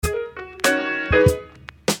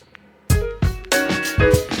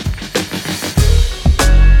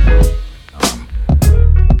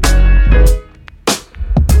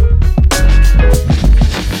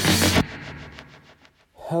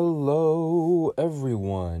Hello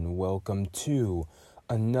everyone, welcome to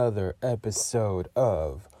another episode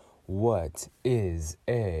of What is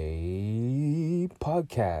a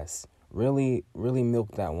Podcast? Really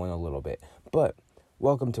milked that one a little bit, but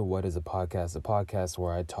welcome to What is a podcast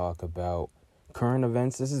where I talk about current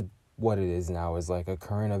events. This is what it is now, is like a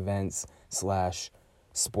current events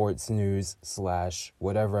 / sports news /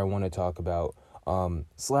 whatever I want to talk about,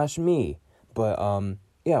 / me, but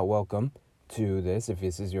yeah, welcome to this. If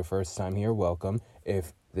this is your first time here, welcome.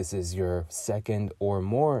 If this is your second or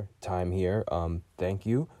more time here, thank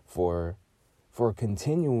you for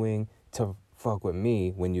continuing to fuck with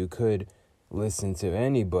me when you could listen to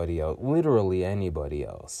anybody else, literally anybody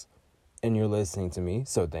else, and you're listening to me,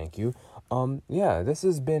 so thank you. Yeah, this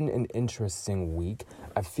has been an interesting week.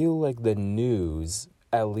 I feel like the news,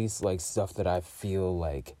 at least like stuff that I feel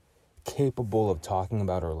like capable of talking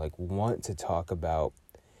about or like want to talk about,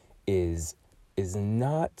 is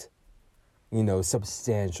not,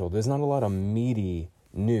 substantial. There's not a lot of meaty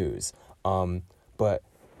news. But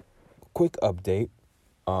quick update.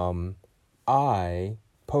 I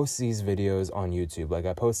post these videos on YouTube. Like,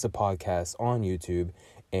 I post a podcast on YouTube,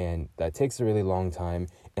 and that takes a really long time.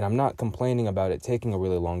 And I'm not complaining about it taking a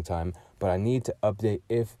really long time, but I need to update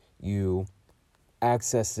if you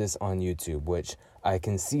access this on YouTube, which I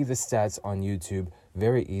can see the stats on YouTube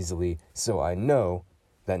very easily, so I know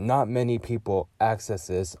that not many people access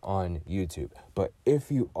this on YouTube. But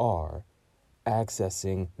if you are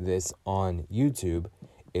accessing this on YouTube,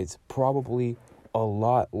 it's probably a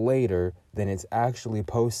lot later than it's actually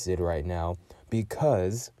posted right now,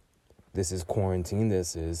 because this is quarantine,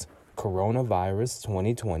 this is coronavirus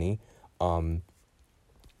 2020, and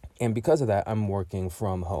because of that, I'm working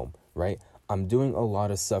from home, right? I'm doing a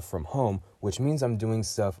lot of stuff from home, which means I'm doing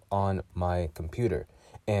stuff on my computer.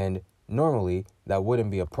 And normally, that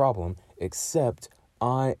wouldn't be a problem, except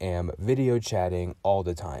I am video chatting all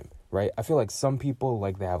the time, right? I feel like some people,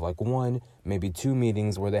 like, they have like 1, maybe 2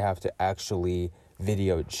 meetings where they have to actually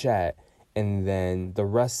video chat, and then the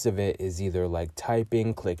rest of it is either like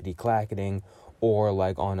typing, clickety-clacketing, or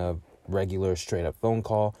like on a regular straight-up phone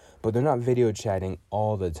call, but they're not video chatting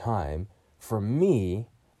all the time. For me,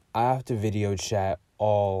 I have to video chat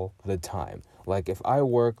all the time. Like, if I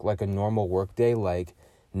work like a normal work day, like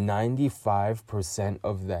 95%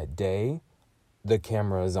 of that day, the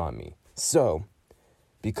camera is on me. So,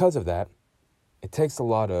 because of that, it takes a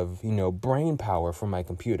lot of, brain power from my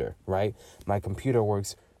computer, right? My computer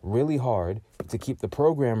works really hard to keep the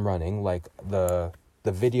program running, like the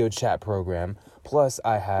video chat program. Plus,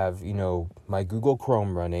 I have, my Google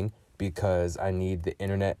Chrome running because I need the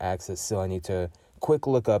internet access, so I need to quick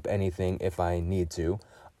look up anything if I need to.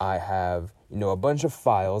 I have, a bunch of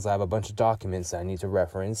files. I have a bunch of documents that I need to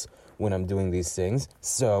reference when I'm doing these things.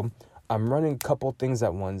 So I'm running a couple things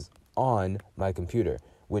at once on my computer,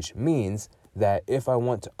 which means that if I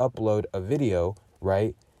want to upload a video,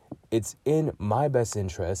 right, it's in my best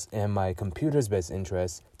interest and my computer's best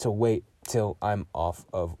interest to wait till I'm off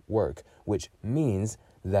of work, which means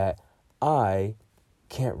that I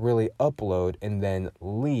can't really upload and then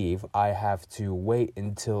leave. I have to wait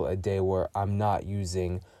until a day where I'm not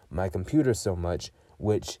using my computer so much,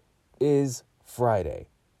 which is Friday.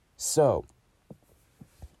 So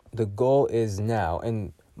the goal is now,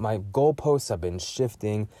 and my goalposts have been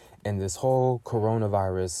shifting, and this whole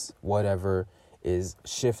coronavirus whatever is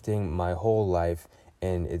shifting my whole life,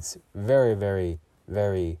 and it's very, very,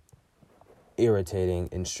 very irritating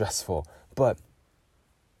and stressful. But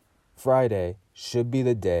Friday should be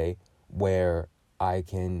the day where I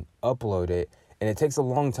can upload it, and it takes a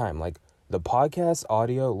long time. Like, the podcast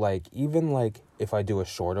audio, like, even like if I do a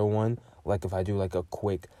shorter one, like if I do like a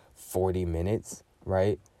quick 40 minutes,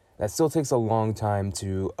 right, that still takes a long time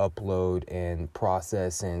to upload and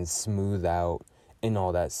process and smooth out and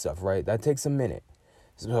all that stuff, right? That takes a minute.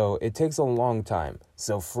 So it takes a long time.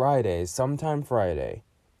 So sometime Friday,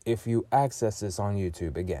 if you access this on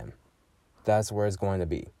YouTube again, that's where it's going to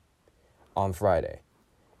be, on Friday.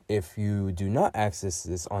 If you do not access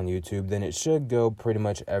this on YouTube, then it should go pretty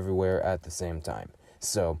much everywhere at the same time.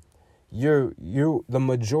 So the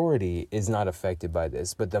majority is not affected by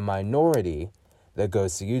this, but the minority that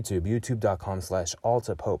goes to YouTube,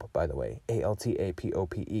 youtube.com/altapope, by the way,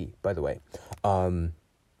 ALTAPOPE, by the way.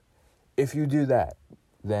 If you do that,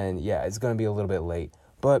 then yeah, it's going to be a little bit late.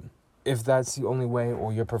 But if that's the only way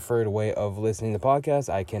or your preferred way of listening to podcasts,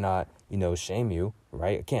 I cannot, shame you,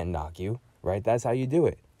 right? I can't knock you, right? That's how you do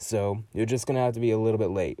it. So you're just going to have to be a little bit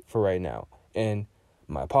late for right now. And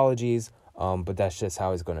my apologies, but that's just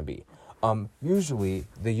how it's going to be. Usually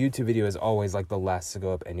the YouTube video is always like the last to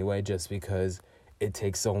go up anyway, just because it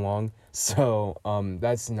takes so long. So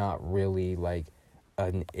that's not really like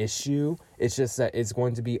an issue. It's just that it's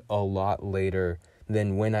going to be a lot later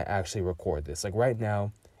than when I actually record this. Like right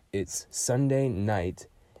now, it's Sunday night,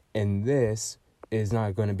 and this is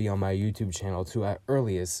not going to be on my YouTube channel till at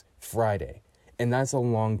earliest Friday. And that's a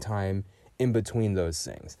long time in between those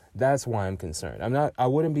things. That's why I'm concerned. I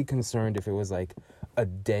wouldn't be concerned if it was like a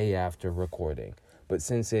day after recording. But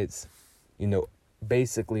since it's,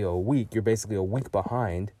 basically a week, you're basically a week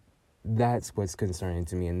behind, that's what's concerning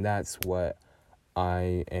to me. And that's what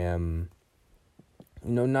I am,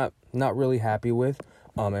 not really happy with.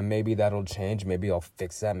 And maybe that'll change. Maybe I'll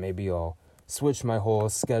fix that. Maybe I'll switch my whole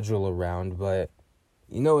schedule around. But,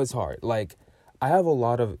 it's hard. Like, I have a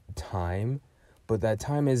lot of time, but that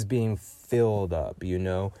time is being filled up,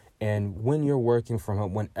 And when you're working from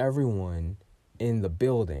home, when everyone in the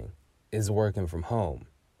building is working from home,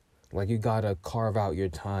 like, you gotta carve out your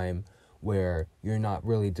time where you're not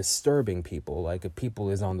really disturbing people. Like, if people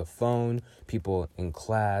is on the phone, people in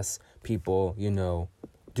class, people,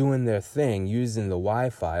 doing their thing, using the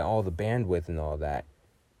Wi-Fi, all the bandwidth and all that,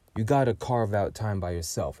 you gotta carve out time by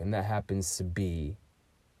yourself. And that happens to be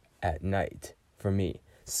at night for me.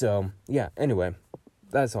 So, yeah, anyway,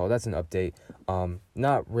 that's all. That's an update.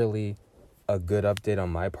 Not really a good update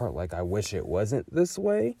on my part. Like, I wish it wasn't this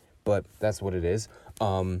way, but that's what it is.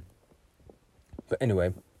 But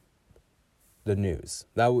anyway, the news.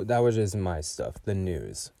 That was just my stuff. The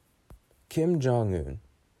news. Kim Jong-un.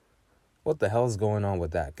 What the hell's going on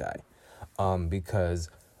with that guy? Because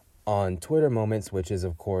on Twitter Moments, which is,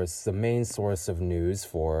 of course, the main source of news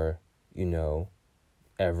for,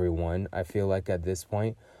 everyone, I feel like at this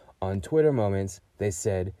point, on Twitter Moments, they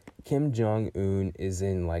said Kim Jong-un is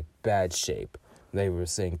in, like, bad shape. They were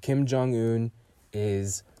saying Kim Jong-un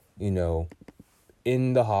is,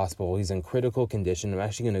 in the hospital. He's in critical condition. I'm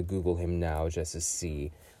actually going to Google him now just to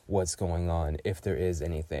see what's going on, if there is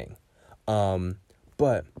anything.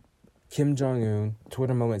 But Kim Jong-un,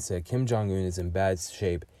 Twitter Moment said Kim Jong-un is in bad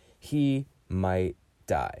shape. He might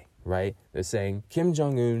die, right? They're saying Kim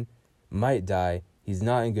Jong-un might die. He's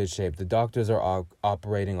not in good shape. The doctors are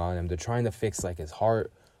operating on him. They're trying to fix, like, his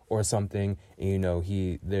heart or something.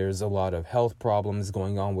 And, there's a lot of health problems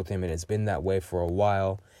going on with him, and it's been that way for a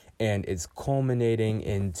while. And it's culminating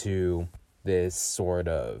into this sort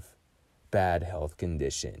of bad health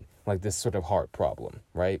condition, like this sort of heart problem,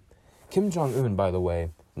 right? Kim Jong-un, by the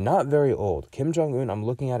way, not very old. Kim Jong-un, I'm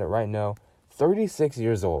looking at it right now, 36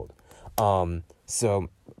 years old. So,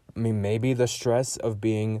 maybe the stress of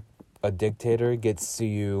being a dictator gets to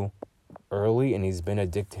you early, and he's been a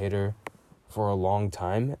dictator for a long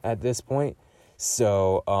time at this point.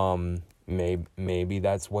 So, maybe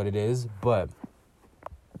that's what it is, but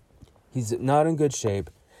he's not in good shape.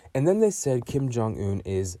 And then they said Kim Jong-un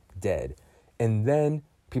is dead. And then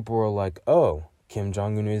people were like, oh, Kim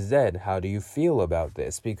Jong-un is dead. How do you feel about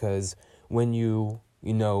this? Because when you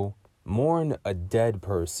mourn a dead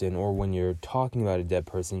person, or when you're talking about a dead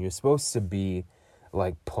person, you're supposed to be,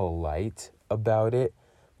 like, polite about it.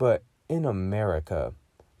 But in America,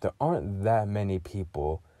 there aren't that many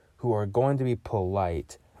people who are going to be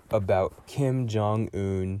polite about Kim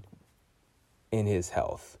Jong-un in his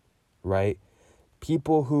health. Right?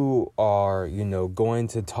 People who are, going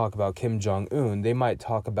to talk about Kim Jong-un, they might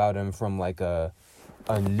talk about him from, like, a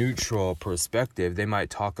neutral perspective. They might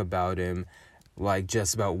talk about him, like,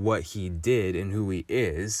 just about what he did and who he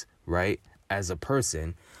is, right, as a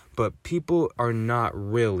person. But people are not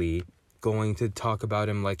really going to talk about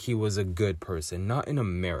him like he was a good person. Not in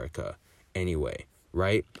America, anyway,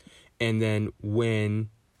 right? And then when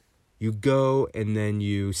you go and then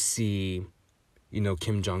you see,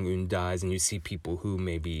 Kim Jong-un dies, and you see people who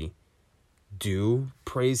maybe do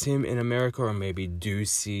praise him in America, or maybe do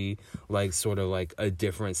see, like, sort of like a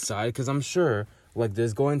different side. Because I'm sure, like,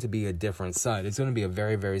 there's going to be a different side. It's going to be a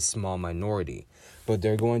very, very small minority. But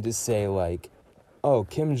they're going to say, like, oh,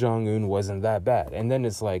 Kim Jong-un wasn't that bad. And then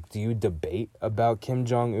it's like, do you debate about Kim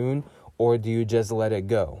Jong-un, or do you just let it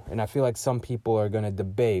go? And I feel like some people are going to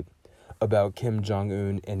debate about Kim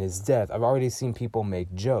Jong-un and his death. I've already seen people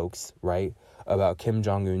make jokes, right, about Kim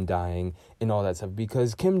Jong-un dying and all that stuff.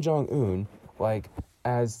 Because Kim Jong-un, like,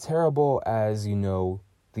 as terrible as,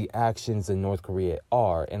 the actions in North Korea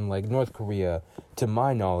are, and, like, North Korea, to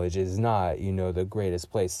my knowledge, is not, the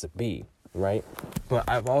greatest place to be, right? But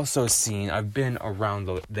I've been around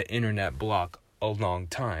the internet block a long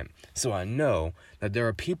time. So I know that there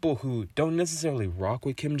are people who don't necessarily rock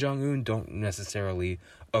with Kim Jong-un, don't necessarily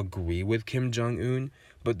agree with Kim Jong-un,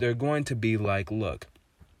 but they're going to be like, look,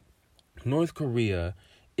 North Korea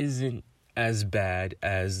isn't as bad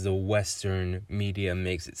as the Western media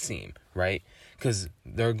makes it seem, right? Because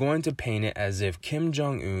they're going to paint it as if Kim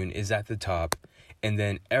Jong-un is at the top and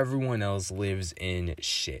then everyone else lives in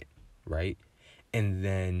shit, right? And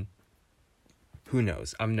then, who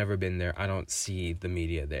knows? I've never been there. I don't see the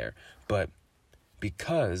media there. But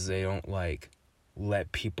because they don't,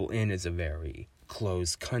 let people in, it's a very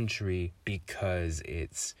closed country because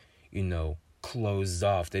it's, closed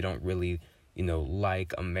off. They don't really,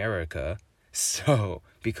 like America. So,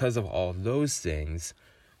 because of all those things,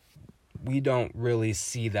 we don't really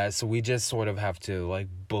see that. So we just sort of have to,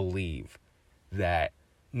 believe that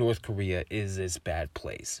North Korea is this bad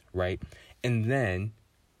place, right? And then,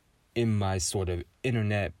 in my sort of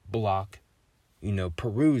internet block,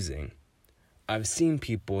 perusing, I've seen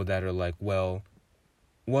people that are like, well,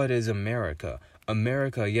 what is America?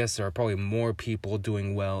 America, yes, there are probably more people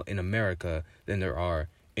doing well in America than there are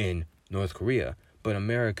in North Korea. But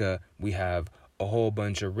America, we have a whole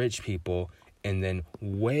bunch of rich people and then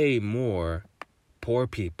way more poor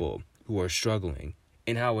people who are struggling.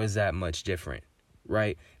 And how is that much different,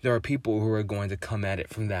 right? There are people who are going to come at it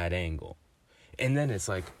from that angle. And then it's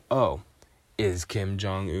like, oh, is Kim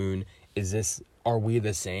Jong-un, are we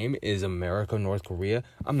the same? Is America North Korea?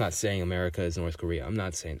 I'm not saying America is North Korea. I'm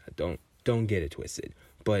not saying that. Don't get it twisted.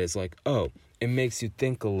 But it's like, oh, it makes you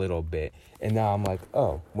think a little bit. And now I'm like,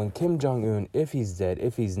 oh, when Kim Jong-un, if he's dead,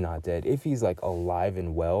 if he's not dead, if he's alive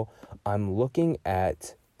and well, I'm looking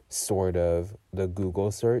at sort of the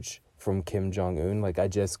Google search from Kim Jong-un. I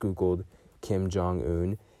just Googled Kim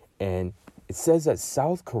Jong-un, and it says that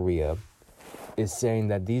South Korea is saying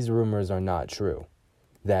that these rumors are not true,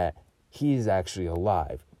 that he's actually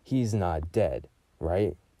alive. He's not dead,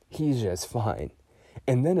 right? He's just fine.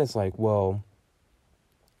 And then it's like, well,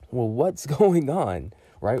 what's going on,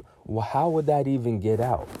 right? Well, how would that even get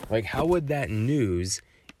out? How would that news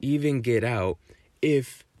even get out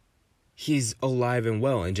if he's alive and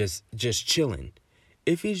well and just chilling?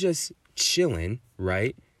 If he's just chilling,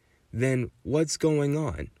 right, then what's going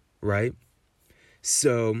on, right?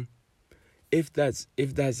 So if that's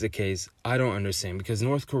the case, I don't understand, because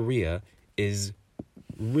North Korea is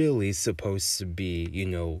really supposed to be,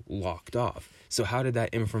 locked off. So how did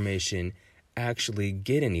that information actually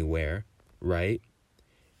get anywhere, right?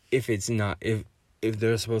 If it's not, if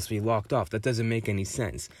they're supposed to be locked off, that doesn't make any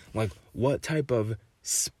sense. What type of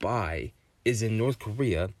spy is in North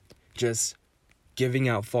Korea just giving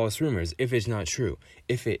out false rumors if it's not true?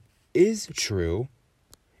 If it is true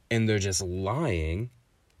and they're just lying,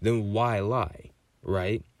 then why lie,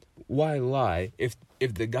 right? Why lie? If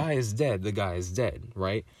the guy is dead, the guy is dead,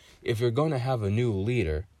 right? If you're going to have a new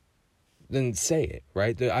leader, then say it,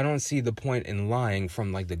 right? I don't see the point in lying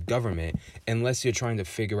from the government unless you're trying to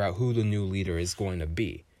figure out who the new leader is going to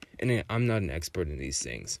be. And I'm not an expert in these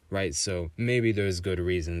things, right? So maybe there's good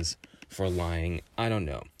reasons for lying. I don't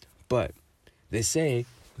know. But they say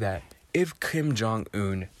that if Kim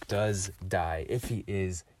Jong-un does die, if he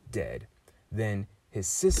is dead, then his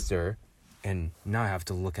sister, and now I have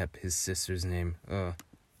to look up his sister's name.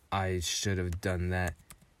 I should have done that.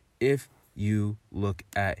 If you look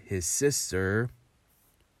at his sister,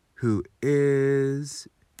 who is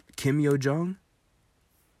Kim Yo-jong,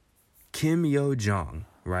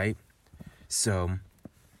 right? So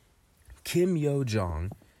Kim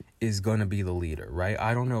Yo-jong is going to be the leader, right?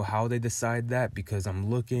 I don't know how they decide that, because I'm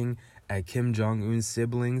looking at Kim Jong-un's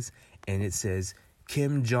siblings, and it says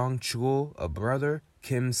Kim Jong-chul, a brother,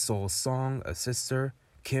 Kim Sol-song, a sister,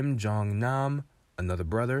 Kim Jong-nam, another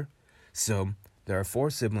brother. So there are 4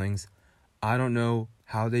 siblings. I don't know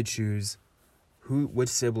how they choose which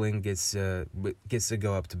sibling gets to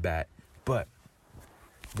go up to bat, but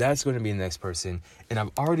that's going to be the next person. And I've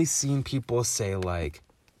already seen people say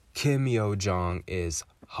Kim Yo-jong is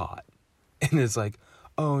hot, and it's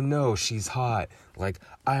oh no, she's hot.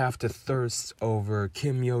 I have to thirst over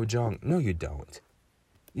Kim Yo-jong. No, you don't.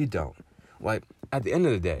 You don't. At the end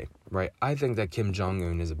of the day, right, I think that Kim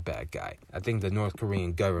Jong-un is a bad guy. I think the North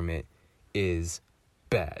Korean government is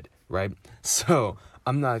bad, right? So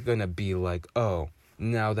I'm not going to be oh,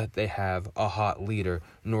 now that they have a hot leader,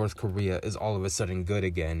 North Korea is all of a sudden good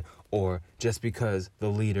again. Or just because the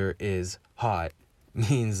leader is hot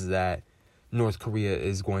means that North Korea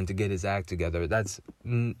is going to get his act together. That's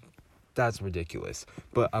ridiculous.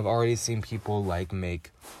 But I've already seen people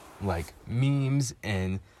make memes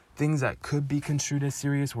and things that could be construed as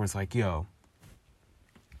serious, where it's yo,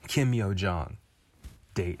 Kim Yo-jong,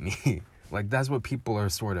 date me. That's what people are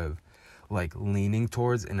sort of leaning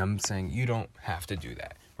towards, and I'm saying you don't have to do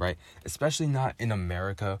that, right? Especially not in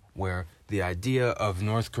America, where the idea of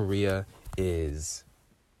North Korea is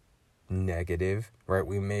negative, right?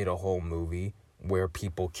 We made a whole movie where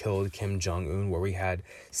people killed Kim Jong-un, where we had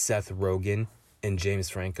Seth Rogen and James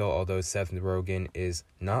Franco, although Seth Rogen is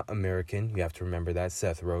not American. You have to remember that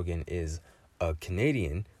Seth Rogen is a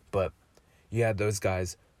Canadian, but you had those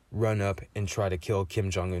guys run up and try to kill Kim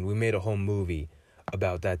Jong-un. We made a whole movie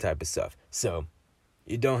about that type of stuff. So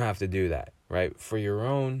you don't have to do that, right? For your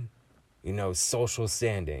own, social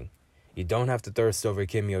standing, you don't have to thirst over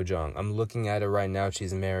Kim Yo-jong. I'm looking at her right now.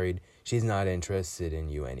 She's married. She's not interested in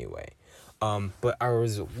you anyway. But I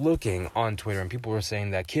was looking on Twitter and people were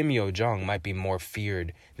saying that Kim Yo-jong might be more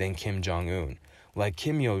feared than Kim Jong-un. Like,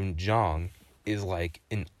 Kim Yo-jong is like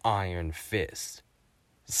an iron fist.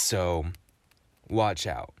 So watch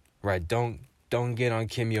out, right? Don't get on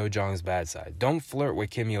Kim Yo-jong's bad side. Don't flirt with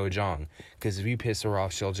Kim Yo-jong, because if you piss her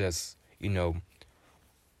off, she'll just,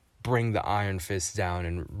 bring the iron fist down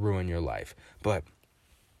and ruin your life. But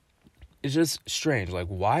it's just strange. Like,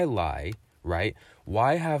 why lie, right?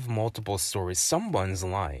 Why have multiple stories? Someone's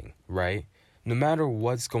lying, right? No matter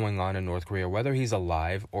what's going on in North Korea, whether he's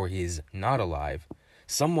alive or he's not alive,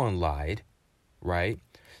 someone lied, right?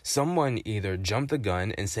 Someone either jumped the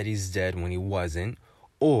gun and said he's dead when he wasn't,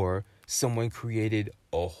 or someone created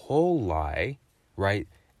a whole lie, right,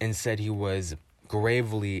 and said he was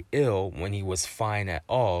gravely ill when he was fine at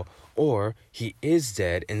all, or he is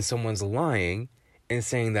dead and someone's lying and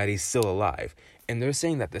saying that he's still alive. And they're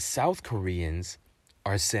saying that the South Koreans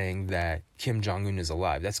are saying that Kim Jong-un is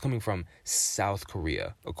alive. That's coming from South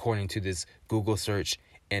Korea, according to this Google search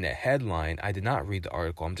and a headline. I did not read the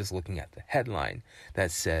article. I'm just looking at the headline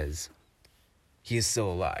that says he is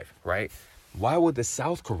still alive, right? Why would the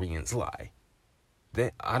South Koreans lie?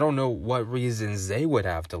 I don't know what reasons they would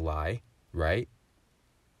have to lie, right?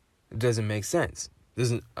 It doesn't make sense.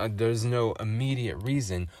 There's no immediate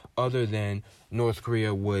reason other than North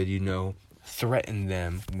Korea would, threaten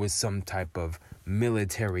them with some type of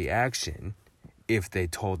military action if they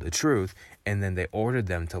told the truth, and then they ordered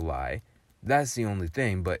them to lie. That's the only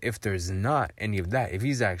thing. But if there's not any of that, if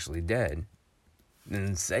he's actually dead,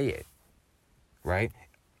 then say it, right?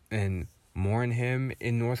 And mourn him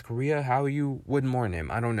in North Korea, how you would mourn him,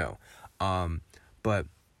 I don't know. But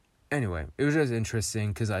anyway, it was just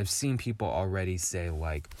interesting because I've seen people already say,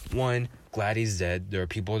 like, one, glad he's dead. There are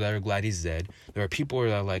people that are glad he's dead. There are people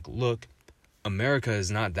that are like, look, America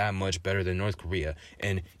is not that much better than North Korea,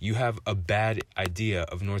 and you have a bad idea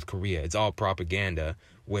of North Korea. It's all propaganda,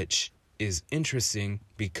 which is interesting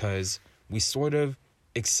because we sort of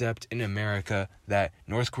accept in America that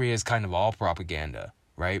North Korea is kind of all propaganda,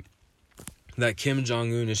 right? That Kim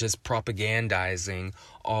Jong-un is just propagandizing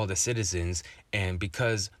all the citizens, and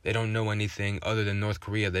because they don't know anything other than North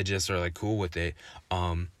Korea, they just are like cool with it.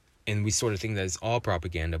 And we sort of think that it's all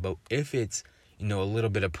propaganda. But if it's, a little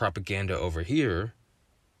bit of propaganda over here,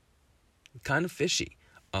 kind of fishy.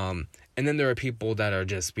 And then there are people that are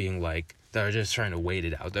just being like, that are just trying to wait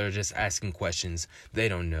it out. That are just asking questions they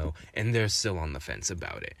don't know, and they're still on the fence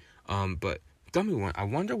about it. But tell me one, I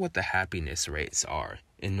wonder what the happiness rates are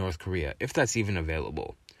in North Korea, if that's even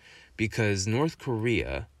available. Because North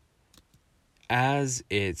Korea, as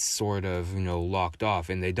it's sort of, locked off,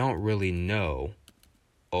 and they don't really know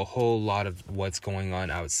a whole lot of what's going on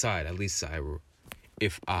outside, at least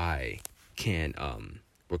if I can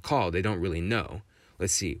recall, they don't really know.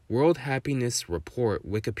 Let's see, World Happiness Report,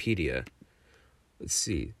 Wikipedia. Let's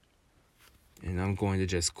see. And I'm going to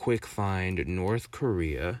just quick find North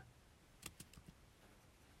Korea.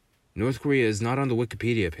 North Korea is not on the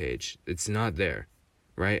Wikipedia page. It's not there,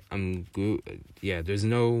 right? There's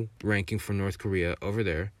no ranking for North Korea over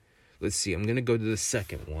there. Let's see. I'm going to go to the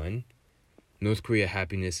second one. North Korea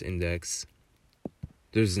Happiness Index.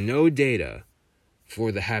 There's no data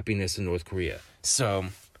for the happiness in North Korea. So,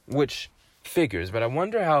 which figures, but I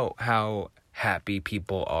wonder how happy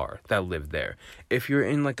people are that live there. If you're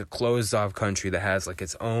in like a closed off country that has like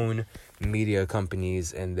its own media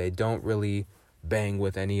companies and they don't really bang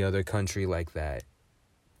with any other country like that,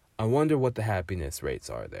 I wonder what the happiness rates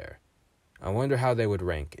are there. I wonder how they would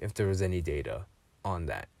rank if there was any data on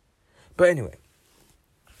that. But anyway,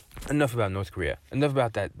 enough about North Korea. Enough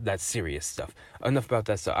about that serious stuff. Enough about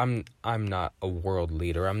that stuff. I'm not a world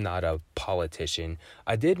leader. I'm not a politician.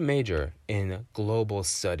 I did major in global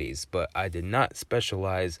studies, but I did not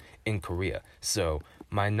specialize in Korea. So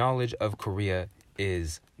my knowledge of Korea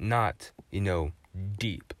is not,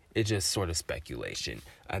 deep. It's just sort of speculation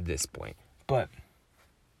at this point. But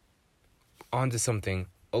on to something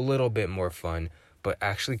a little bit more fun, but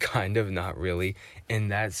actually kind of not really,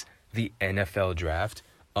 and that's the NFL draft.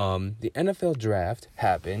 The NFL draft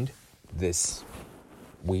happened this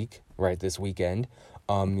week, right, this weekend,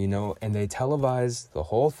 and they televised the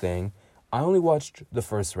whole thing. I only watched the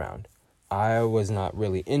first round. I was not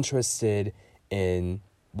really interested in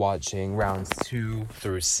watching rounds 2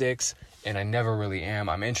 through 6, and I never really am.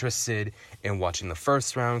 I'm interested in watching the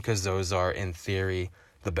first round because those are, in theory,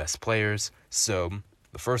 the best players. So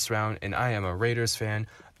the first round, and I am a Raiders fan,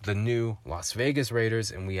 the new Las Vegas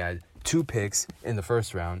Raiders, and we had 2 picks in the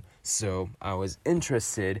first round. So I was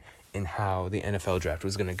interested in how the NFL draft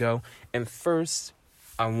was going to go. And first,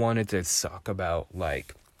 I wanted to talk about,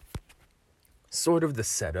 like, sort of the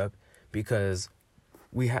setup, because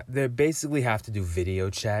they basically have to do video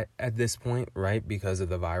chat at this point, right, because of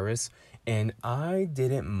the virus. And I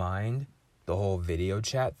didn't mind the whole video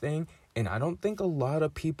chat thing, and I don't think a lot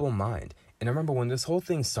of people mind. And I remember when this whole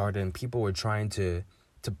thing started and people were trying to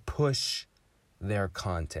push their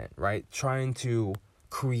content, right, trying to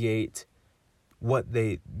create what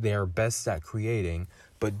they're best at creating,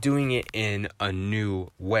 but doing it in a new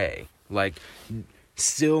way. Like,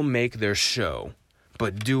 still make their show,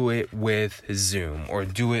 but do it with Zoom or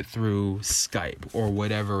do it through Skype or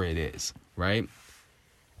whatever it is, right?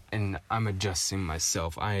 And I'm adjusting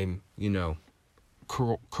myself. I'm,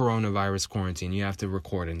 coronavirus quarantine. You have to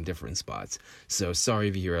record in different spots. So sorry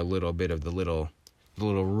if you hear a little bit of the little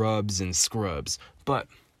rubs and scrubs. But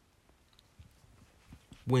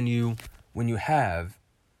when you have,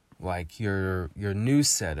 like, your new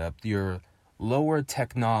setup, your lower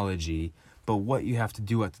technology, but what you have to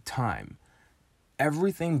do at the time,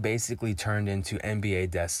 everything basically turned into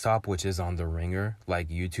NBA Desktop, which is on the Ringer, like,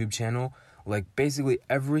 YouTube channel. Like, basically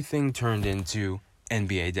everything turned into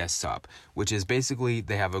NBA Desktop, which is basically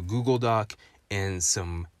they have a Google Doc and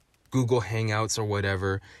some Google Hangouts or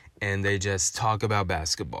whatever, and they just talk about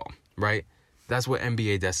basketball, right? That's what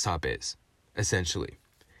NBA Desktop is, essentially.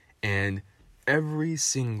 And every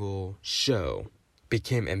single show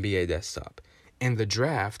became NBA Desktop. And the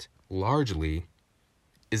draft, largely,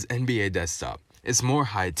 is NBA Desktop. It's more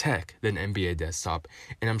high-tech than NBA Desktop.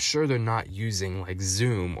 And I'm sure they're not using, like,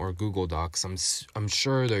 Zoom or Google Docs. I'm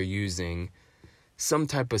sure they're using some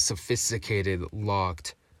type of sophisticated,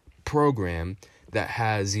 locked program that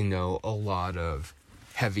has, a lot of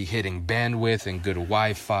heavy-hitting bandwidth and good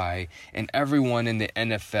Wi-Fi. And everyone in the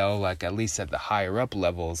NFL, like, at least at the higher-up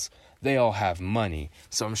levels, they all have money.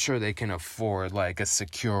 So I'm sure they can afford, like, a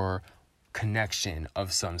secure connection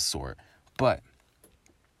of some sort. But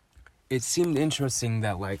it seemed interesting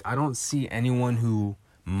that, like, I don't see anyone who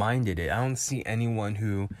minded it. I don't see anyone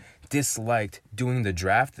who disliked doing the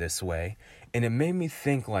draft this way. And it made me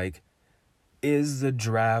think, like, is the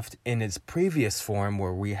draft in its previous form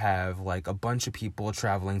where we have, like, a bunch of people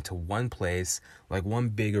traveling to one place, like one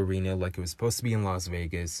big arena, like it was supposed to be in Las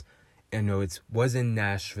Vegas. I know it was in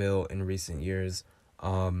Nashville in recent years.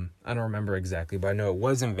 I don't remember exactly, but I know it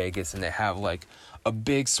was in Vegas, and they have, like, a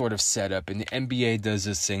big sort of setup, and the NBA does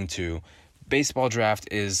this thing too. Baseball draft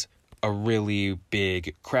is a really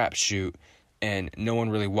big crapshoot, and no one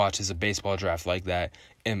really watches a baseball draft like that.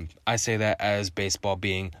 And I say that as baseball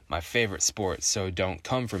being my favorite sport, so don't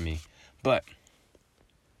come for me. But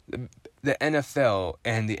the NFL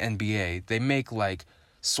and the NBA, they make, like,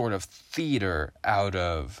 sort of theater out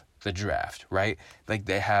of the draft, right? Like,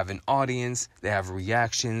 they have an audience, they have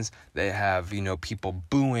reactions, they have, people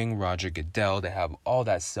booing Roger Goodell, they have all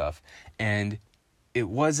that stuff. And it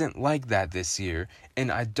wasn't like that this year,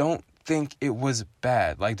 and I don't think it was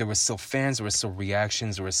bad. Like, there were still fans, there were still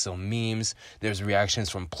reactions, there were still memes, there's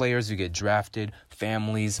reactions from players who get drafted,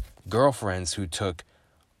 families, girlfriends who took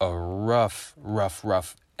a rough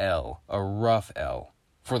L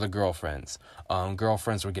for the girlfriends.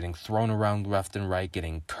 Girlfriends were getting thrown around left and right,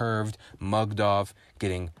 getting curved, mugged off,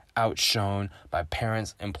 getting outshone by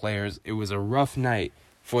parents and players. It was a rough night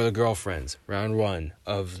for the girlfriends, round 1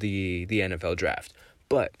 of the NFL draft.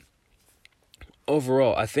 But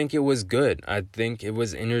overall, I think it was good. I think it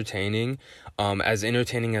was entertaining. As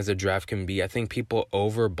entertaining as a draft can be. I think people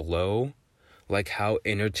overblow, like, how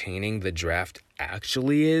entertaining the draft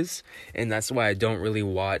actually is, and that's why I don't really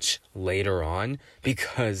watch later on,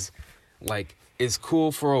 because, like, it's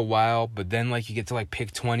cool for a while, but then, like, you get to, like,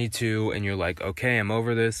 pick 22 and you're like, okay, I'm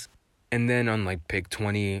over this. And then on, like, pick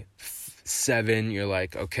 27, you're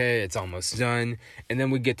like, okay, it's almost done. And then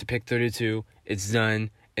we get to pick 32, it's done,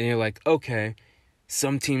 and you're like, okay,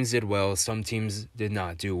 some teams did well, some teams did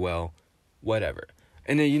not do well, whatever.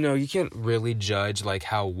 And then, you can't really judge, like,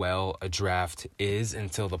 how well a draft is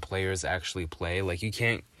until the players actually play. Like, you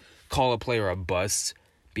can't call a player a bust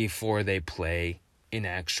before they play an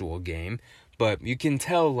actual game. But you can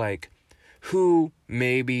tell, like, who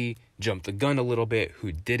maybe jumped the gun a little bit,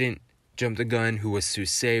 who didn't jump the gun, who was too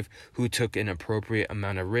safe, who took an appropriate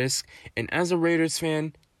amount of risk. And as a Raiders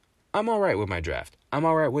fan, I'm all right with my draft. I'm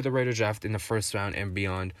all right with the Raiders draft in the first round and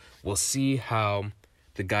beyond. We'll see how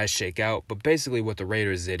the guys shake out. But basically what the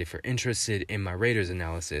Raiders did, if you're interested in my Raiders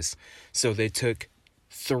analysis, so they took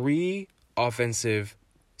 3 offensive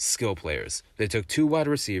skill players. They took 2 wide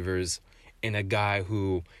receivers and a guy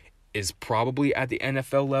who is probably at the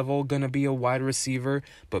NFL level going to be a wide receiver,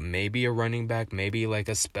 but maybe a running back, maybe like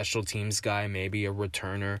a special teams guy, maybe a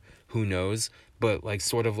returner, who knows, but like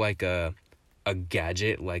sort of like a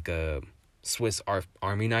gadget, like a Swiss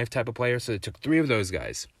Army knife type of player. So they took 3 of those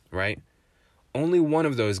guys, right? Only one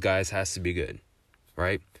of those guys has to be good,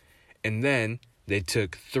 right? And then they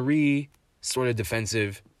took 3 sort of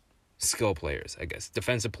defensive skill players, I guess,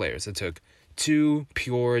 defensive players. It took 2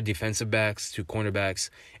 pure defensive backs, 2 cornerbacks,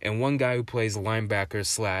 and 1 guy who plays linebacker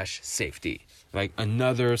 / safety. Like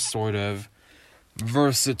another sort of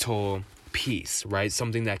versatile piece, right?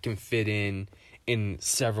 Something that can fit in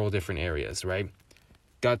several different areas, right?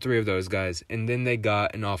 Got 3 of those guys, and then they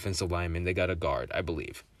got an offensive lineman. They got a guard, I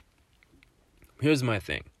believe. Here's my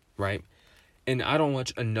thing, right? And I don't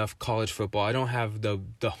watch enough college football. I don't have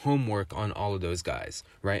the homework on all of those guys,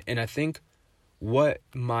 right? And I think what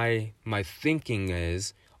my thinking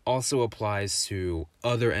is also applies to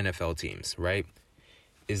other NFL teams, right?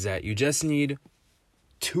 Is that you just need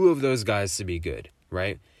 2 of those guys to be good,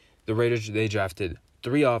 right? The Raiders, they drafted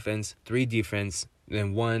 3 offense, 3 defense,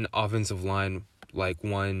 then 1 offensive line, like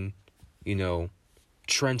 1,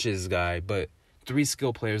 trenches guy, but 3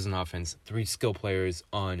 skill players on offense, 3 skill players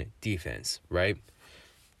on defense, right?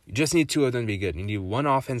 You just need 2 of them to be good. You need 1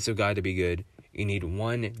 offensive guy to be good. You need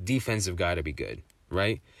 1 defensive guy to be good,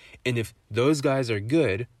 right? And if those guys are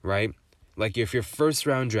good, right, like if your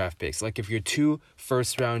first-round draft picks, like if your 2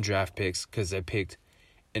 first-round draft picks, because they picked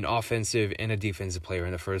an offensive and a defensive player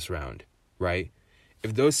in the first round, right?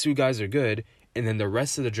 If those 2 guys are good, and then the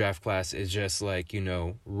rest of the draft class is just like,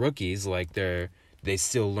 rookies, like they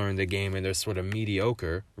still learn the game and they're sort of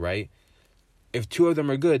mediocre, right? If 2 of them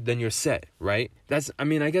are good, then you're set, right?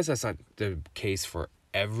 I guess that's not the case for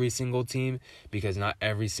every single team, because not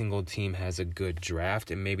every single team has a good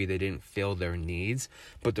draft and maybe they didn't fill their needs.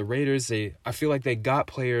 But the Raiders, I feel like they got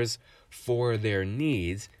players for their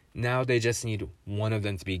needs. Now they just need 1 of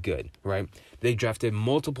them to be good, right? They drafted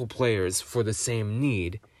multiple players for the same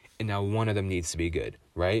need, and now 1 of them needs to be good,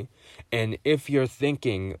 right? And if you're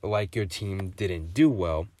thinking like your team didn't do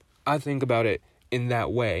well, I think about it in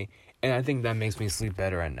that way, and I think that makes me sleep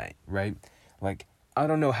better at night, right? Like, I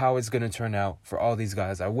don't know how it's going to turn out for all these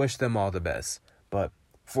guys. I wish them all the best, but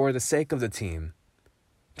for the sake of the team,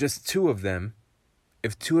 just 2 of them,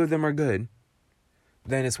 if 2 of them are good,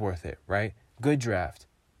 then it's worth it, right? Good draft.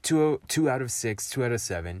 2 out of 6, 2 out of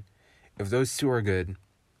 7. If those 2 are good,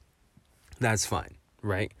 that's fine,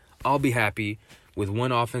 right? I'll be happy with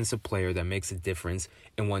 1 offensive player that makes a difference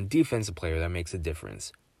and 1 defensive player that makes a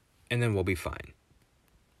difference, and then we'll be fine.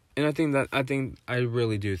 And I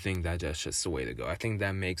really do think that that's just the way to go. I think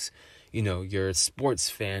that makes, your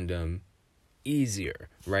sports fandom easier,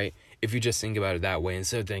 right? If you just think about it that way,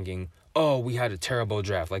 instead of thinking, oh, we had a terrible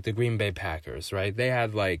draft, like the Green Bay Packers, right? They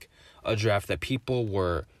had like a draft that people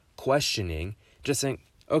were questioning. Just think,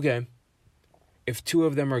 okay, if 2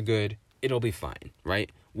 of them are good, it'll be fine,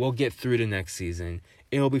 right? We'll get through the next season.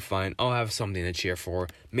 It'll be fine. I'll have something to cheer for.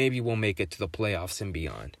 Maybe we'll make it to the playoffs and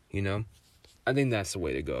beyond, I think that's the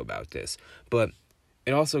way to go about this. But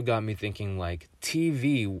it also got me thinking, like,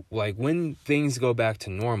 TV, like, when things go back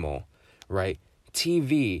to normal, right?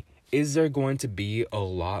 TV, is there going to be a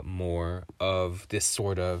lot more of this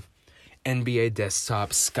sort of NBA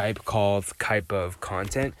desktop Skype calls type of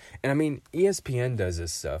content? And I mean, ESPN does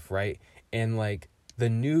this stuff, right? And like the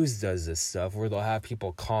news does this stuff where they'll have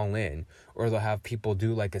people call in, or they'll have people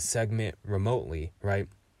do like a segment remotely, right?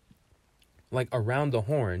 Like Around the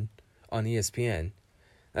Horn on ESPN.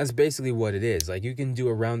 That's basically what it is. Like, you can do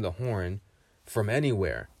Around the Horn from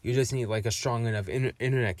anywhere. You just need like a strong enough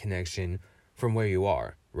internet connection from where you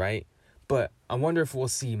are, right? But I wonder if we'll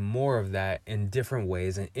see more of that in different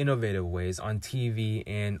ways and innovative ways on TV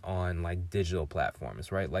and on like digital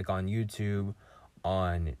platforms, right? Like on YouTube,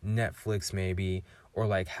 on Netflix maybe, or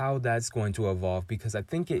like how that's going to evolve, because I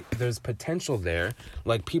think there's potential there.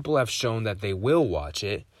 Like, people have shown that they will watch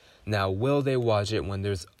it. Now, will they watch it when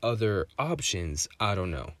there's other options? I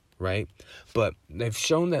don't know, right? But they've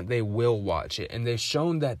shown that they will watch it, and they've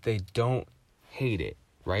shown that they don't hate it,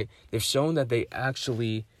 right? They've shown that they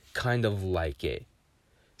actually kind of like it.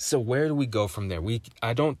 So where do we go from there?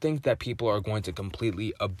 I don't think that people are going to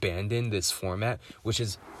completely abandon this format, which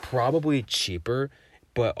is probably cheaper,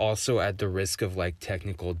 but also at the risk of like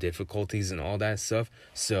technical difficulties and all that stuff.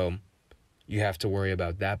 So you have to worry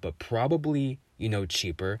about that, but probably,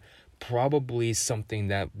 cheaper. probably something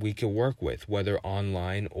that we could work with, whether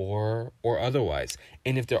online or otherwise.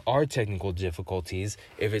 And if there are technical difficulties,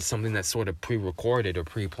 if it's something that's sort of pre-recorded or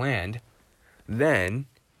pre-planned, then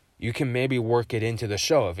you can maybe work it into the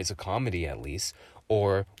show, if it's a comedy at least,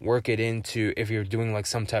 or work it into, if you're doing like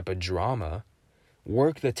some type of drama,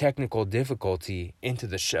 work the technical difficulty into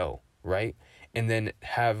the show, right? And then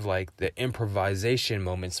have like the improvisation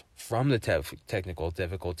moments from the technical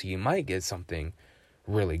difficulty. You might get something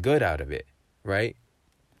really good out of it, right?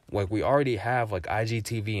 Like we already have like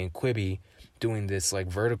IGTV and Quibi doing this like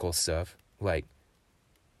vertical stuff. Like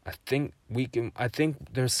I think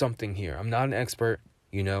there's something here. I'm not an expert,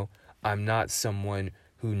 I'm not someone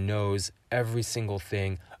who knows every single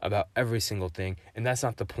thing about every single thing. And that's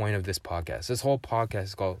not the point of this podcast. This whole podcast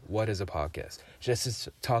is called What is a Podcast? Just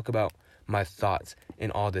to talk about my thoughts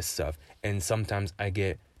and all this stuff. And sometimes I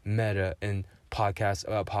get meta in podcasts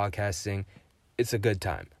about podcasting. It's a good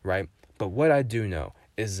time, right? But what I do know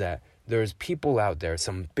is that there's people out there,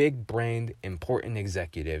 some big-brained, important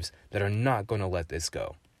executives that are not going to let this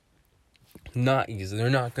go. Not easy. They're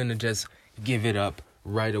not going to just give it up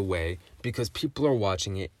right away because people are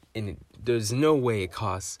watching it, and there's no way it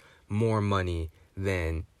costs more money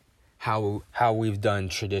than how we've done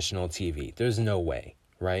traditional TV. There's no way,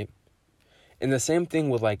 right? And the same thing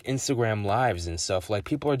with like Instagram lives and stuff. Like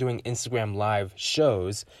people are doing Instagram live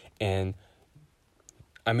shows, and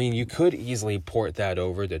I mean, you could easily port that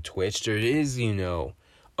over to Twitch. There is,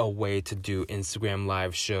 a way to do Instagram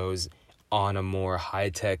live shows on a more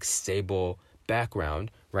high-tech, stable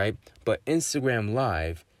background, right? But Instagram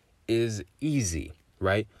live is easy,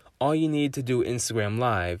 right? All you need to do Instagram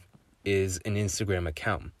live is an Instagram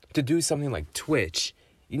account. To do something like Twitch,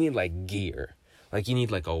 you need like gear. Like you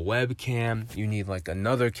need like a webcam, you need like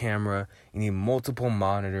another camera, you need multiple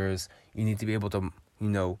monitors, you need to be able to,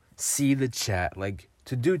 see the chat. Like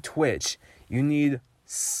to do Twitch, you need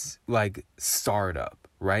like startup,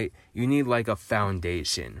 right? You need like a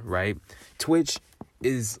foundation, right? Twitch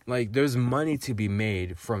is like, there's money to be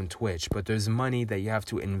made from Twitch, but there's money that you have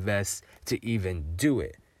to invest to even do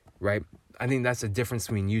it, right? I think that's the difference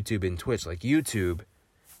between YouTube and Twitch. Like YouTube,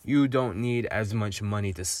 you don't need as much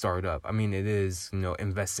money to start up. I mean, it is,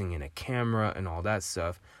 investing in a camera and all that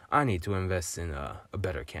stuff. I need to invest in a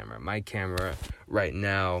better camera. My camera right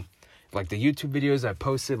now, like the YouTube videos I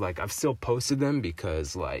posted, like I've still posted them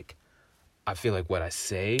because like I feel like what I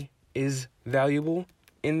say is valuable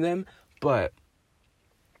in them, but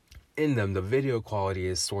in them, the video quality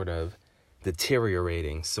is sort of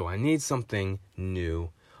deteriorating. So I need something new.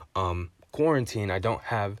 Quarantine, I don't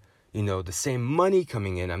have, the same money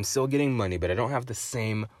coming in. I'm still getting money, but I don't have the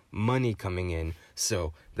same money coming in.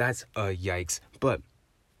 So that's a yikes. But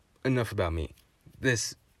enough about me.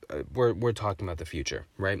 This, we're talking about the future,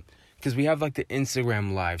 right? Because we have like the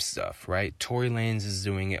Instagram live stuff, right? Tory Lanez is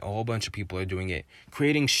doing it. A whole bunch of people are doing it.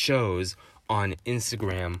 Creating shows on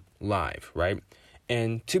Instagram live, right?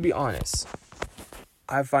 And to be honest,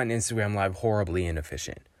 I find Instagram live horribly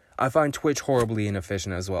inefficient. I find Twitch horribly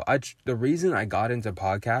inefficient as well. The reason I got into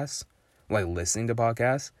podcasts, like listening to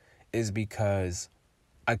podcasts, is because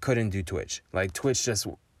I couldn't do Twitch. Like Twitch just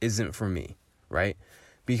isn't for me, right?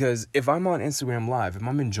 Because if I'm on Instagram live, if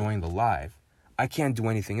I'm enjoying the live, I can't do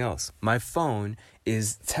anything else. My phone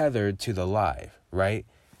is tethered to the live, right?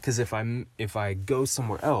 Because if I go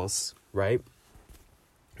somewhere else, right?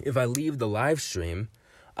 If I leave the live stream,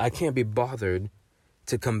 I can't be bothered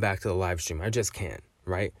to come back to the live stream. I just can't,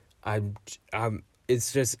 right?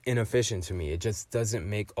 It's just inefficient to me. It just doesn't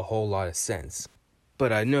make a whole lot of sense.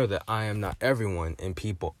 But I know that I am not everyone, and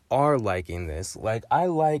people are liking this. Like, I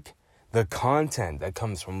like the content that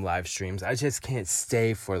comes from live streams. I just can't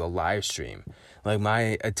stay for the live stream. Like,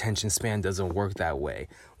 my attention span doesn't work that way.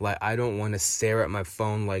 Like, I don't want to stare at my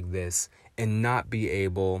phone like this and not be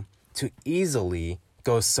able to easily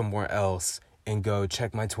go somewhere else and go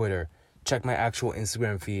check my Twitter, check my actual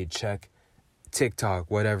Instagram feed, check TikTok,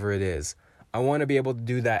 whatever it is. I want to be able to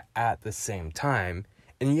do that at the same time.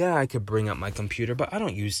 And yeah, I could bring up my computer, but I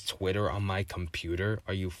don't use Twitter on my computer.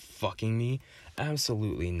 Are you fucking me?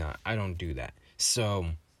 Absolutely not. I don't do that. So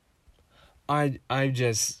I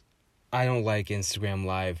don't like Instagram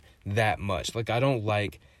Live that much. Like, I don't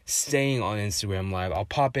like staying on Instagram Live. I'll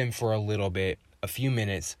pop in for a little bit, a few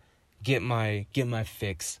minutes, get my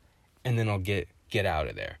fix, and then I'll get out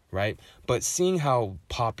of there, right? But seeing how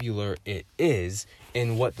popular it is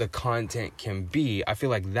and what the content can be, I feel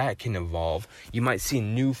like that can evolve. You might see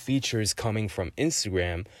new features coming from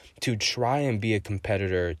Instagram to try and be a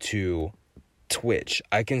competitor to Twitch.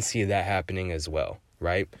 I can see that happening as well,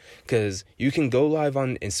 right? Because you can go live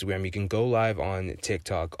on Instagram, you can go live on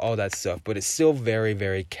TikTok, all that stuff, but it's still very,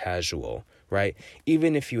 very casual, right?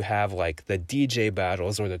 Even if you have like the DJ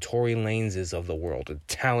battles or the Tory Laneses of the world, or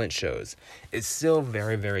talent shows, it's still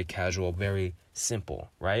very, very casual, very simple,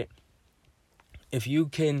 right? If you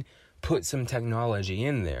can put some technology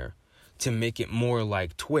in there to make it more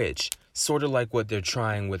like Twitch, sort of like what they're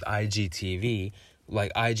trying with IGTV,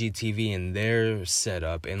 like IGTV and their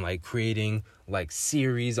setup, and like creating like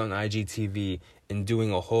series on IGTV and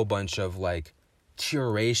doing a whole bunch of like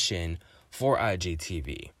curation for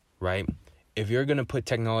IGTV, right? If you're going to put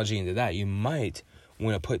technology into that, you might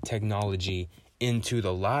want to put technology into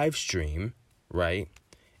the live stream, right?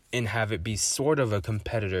 And have it be sort of a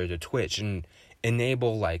competitor to Twitch and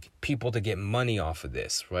enable like people to get money off of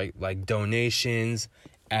this, right? Like donations,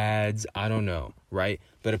 ads, I don't know, right?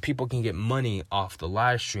 But if people can get money off the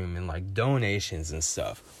live stream and like donations and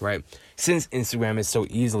stuff, right? Since Instagram is so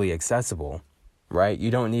easily accessible, right? You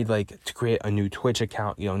don't need like to create a new Twitch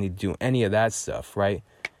account. You don't need to do any of that stuff, right?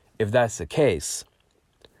 If that's the case,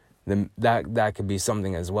 then that could be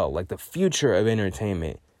something as well. Like the future of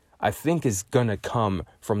entertainment, I think, is gonna come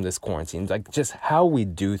from this quarantine. Like just how we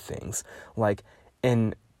do things, like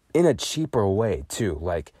in a cheaper way too.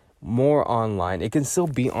 Like more online. It can still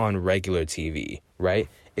be on regular TV, right?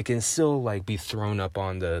 It can still like be thrown up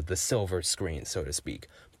on the silver screen, so to speak.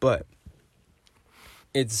 But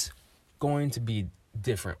it's going to be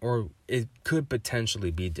different, or it could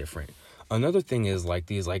potentially be different. Another thing is like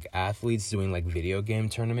these like athletes doing like video game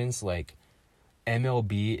tournaments, like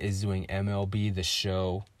MLB is doing MLB The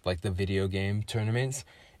Show, like the video game tournaments,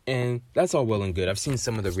 and that's all well and good. I've seen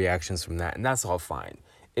some of the reactions from that, and that's all fine.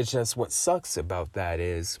 It's just what sucks about that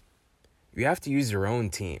is you have to use your own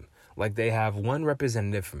team. Like they have one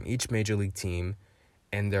representative from each major league team,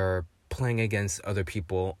 and they're playing against other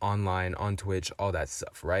people online, on Twitch, all that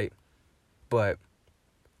stuff, right? But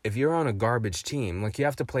if you're on a garbage team, like you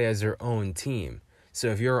have to play as your own team. So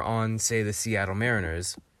if you're on, say, the Seattle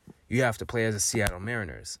Mariners, you have to play as the Seattle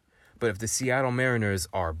Mariners. But if the Seattle Mariners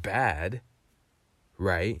are bad,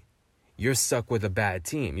 right, you're stuck with a bad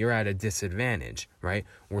team. You're at a disadvantage, right?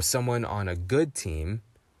 Where someone on a good team,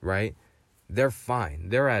 right, they're fine.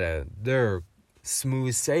 They're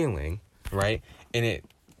smooth sailing, right? And it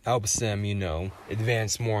helps them,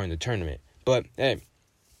 advance more in the tournament. But, hey,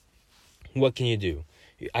 what can you do?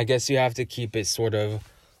 I guess you have to keep it sort of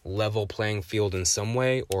level playing field in some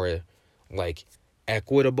way, or like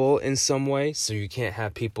equitable in some way, so you can't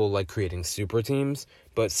have people like creating super teams.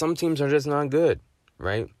 But some teams are just not good,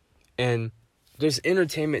 right? And there's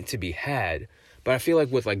entertainment to be had, but I feel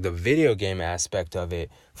like with like the video game aspect of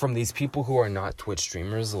it, from these people who are not Twitch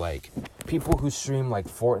streamers, like people who stream like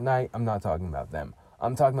Fortnite, I'm not talking about them.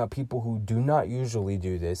 I'm talking about people who do not usually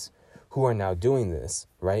do this, who are now doing this,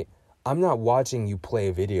 right? I'm not watching you play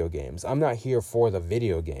video games. I'm not here for the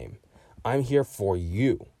video game. I'm here for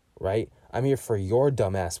you, right? I'm here for your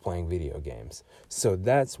dumbass playing video games. So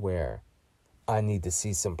that's where I need to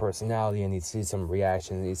see some personality. I need to see some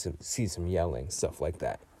reaction. I need to see some yelling, stuff like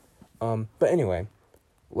that. But anyway,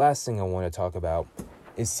 last thing I want to talk about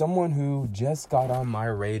is someone who just got on my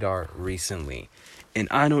radar recently. And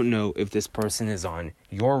I don't know if this person is on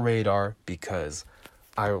your radar, because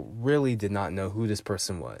I really did not know who this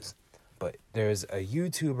person was. But there's a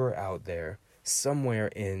YouTuber out there somewhere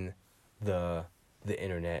in the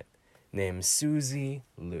internet named Suzy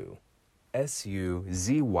Lu.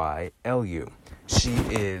 Suzylu. She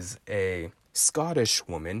is a Scottish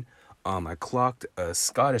woman. I clocked a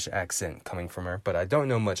Scottish accent coming from her, but I don't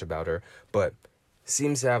know much about her, but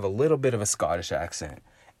seems to have a little bit of a Scottish accent.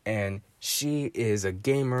 And she is a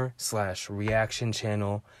gamer / reaction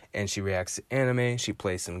channel, and she reacts to anime, she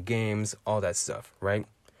plays some games, all that stuff, right?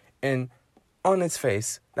 And on its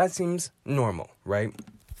face, that seems normal, right?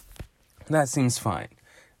 That seems fine.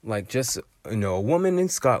 Like just, a woman in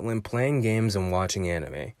Scotland playing games and watching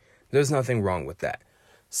anime. There's nothing wrong with that.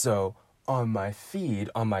 So on my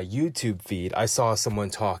YouTube feed, I saw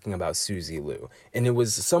someone talking about Suzy Lu. And it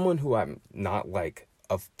was someone who I'm not like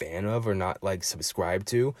a fan of or not like subscribed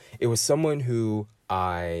to. It was someone who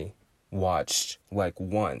I watched like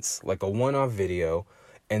once, like a one-off video,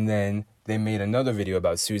 and then they made another video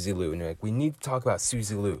about Suzy Lu, and they're like, we need to talk about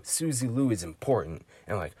Suzy Lu. Suzy Lu is important.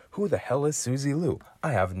 And I'm like, who the hell is Suzy Lu?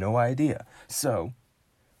 I have no idea. So,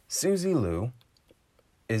 Suzy Lu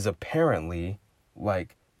is apparently,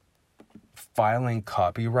 like, filing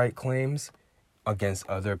copyright claims against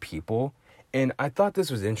other people. And I thought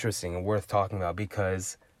this was interesting and worth talking about,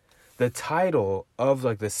 because the title of,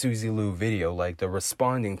 like, the Suzy Lu video, like, the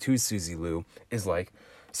responding to Suzy Lu is, like,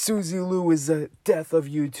 Suzy Lu is the death of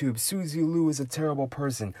YouTube. Suzy Lu is a terrible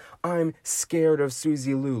person. I'm scared of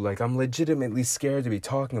Suzy Lu. Like, I'm legitimately scared to be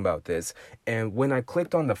talking about this. And when I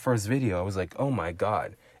clicked on the first video, I was like, oh my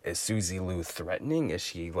God, is Suzy Lu threatening? Is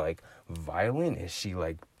she, like, violent? Is she,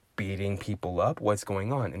 like, beating people up? What's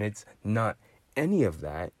going on? And it's not any of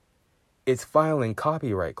that. It's filing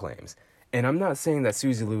copyright claims. And I'm not saying that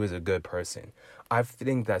Suzy Lu is a good person. I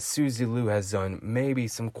think that Suzy Lu has done maybe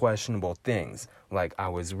some questionable things. Like, I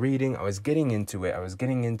was getting into it. I was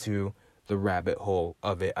getting into the rabbit hole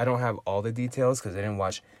of it. I don't have all the details because I didn't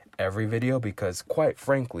watch every video because, quite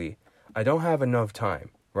frankly, I don't have enough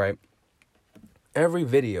time, right? Every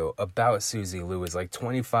video about Suzy Lu is like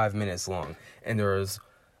 25 minutes long, and there is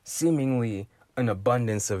seemingly an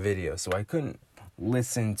abundance of videos, so I couldn't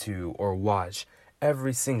listen to or watch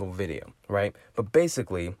every single video, right? But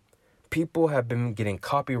basically, people have been getting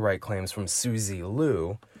copyright claims from Suzy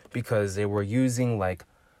Lu because they were using, like,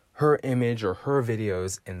 her image or her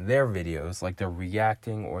videos in their videos, like they're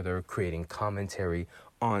reacting or they're creating commentary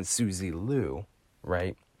on Suzy Lu,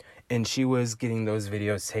 right? And she was getting those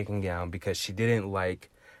videos taken down because she didn't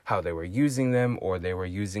like how they were using them, or they were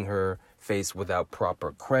using her face without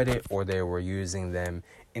proper credit, or they were using them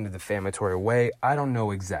in a defamatory way. I don't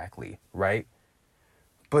know exactly, right?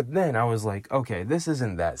 But then I was like, okay, this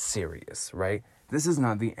isn't that serious, right? This is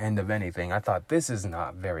not the end of anything. I thought this is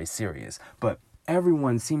not very serious. But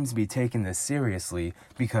everyone seems to be taking this seriously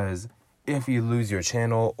because if you lose your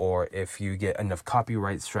channel or if you get enough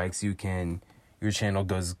copyright strikes, your channel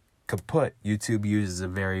goes kaput. YouTube uses a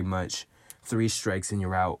very much 3 strikes and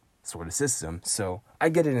you're out sort of system. So I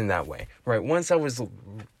get it in that way, right? Once I was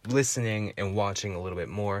listening and watching a little bit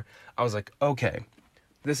more, I was like, okay,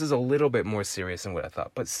 this is a little bit more serious than what I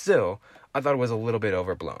thought. But still, I thought it was a little bit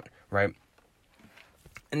overblown, right?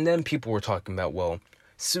 And then people were talking about, well,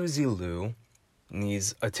 Suzy Lu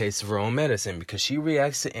needs a taste of her own medicine because she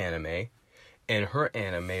reacts to anime, and her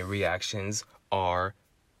anime reactions are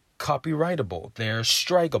copyrightable. They're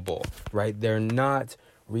strikeable, right? They're not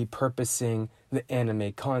repurposing the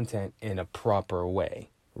anime content in a proper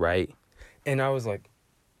way, right? And I was like,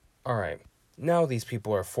 all right, now these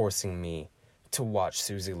people are forcing me to watch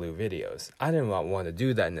Suzy Lu videos. I didn't want to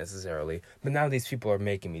do that necessarily, but now these people are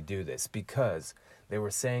making me do this because they were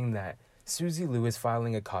saying that Suzy Lu is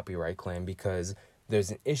filing a copyright claim because there's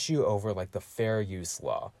an issue over, like, the fair use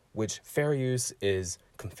law, which fair use is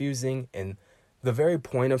confusing, and the very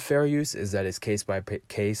point of fair use is that it's case by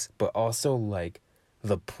case, but also, like,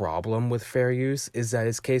 the problem with fair use is that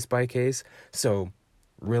it's case by case. So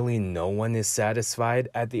really no one is satisfied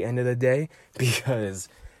at the end of the day because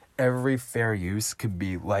every fair use could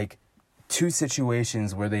be like 2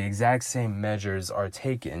 situations where the exact same measures are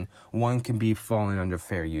taken. One can be falling under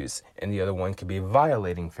fair use and the other one could be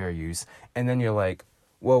violating fair use. And then you're like,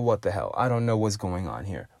 well, what the hell? I don't know what's going on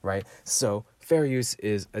here, right? So fair use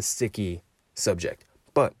is a sticky subject.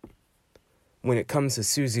 But when it comes to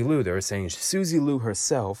Suzy Lu, they were saying Suzy Lu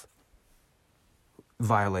herself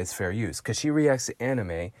violates fair use because she reacts to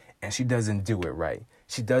anime and she doesn't do it right.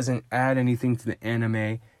 She doesn't add anything to the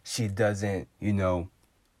anime. She doesn't,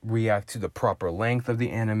 react to the proper length of the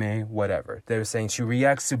anime, whatever. They were saying she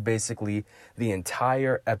reacts to basically the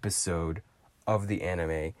entire episode of the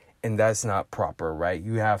anime, and that's not proper, right?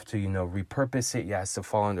 You have to, repurpose it. It has to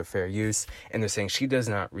fall under fair use. And they're saying she does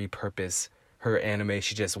not repurpose her anime.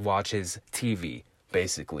 She just watches TV,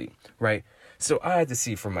 basically, right? So I had to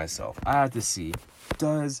see for myself. I had to see,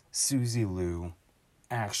 does Suzy Lu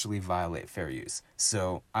actually violate fair use?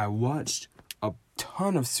 So I watched a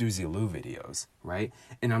ton of Suzy Lu videos, right?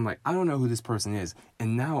 And I'm like, I don't know who this person is.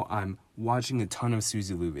 And now I'm watching a ton of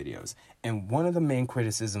Suzy Lu videos. And one of the main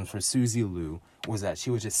criticisms for Suzy Lu was that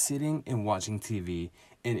she was just sitting and watching TV,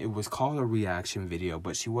 and it was called a reaction video,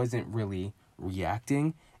 but she wasn't really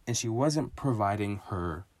reacting, and she wasn't providing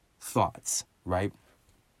her thoughts, right?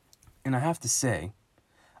 And I have to say,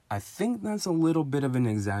 I think that's a little bit of an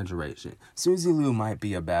exaggeration. Suzy Lu might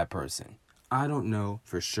be a bad person. I don't know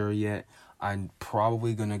for sure yet. I'm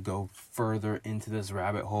probably going to go further into this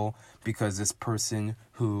rabbit hole because this person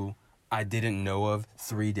who I didn't know of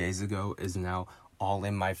 3 days ago is now all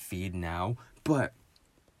in my feed now. But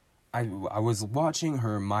I was watching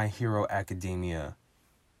her My Hero Academia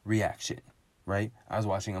reaction, right? I was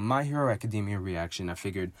watching a My Hero Academia reaction. I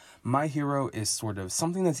figured My Hero is sort of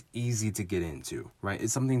something that's easy to get into, right?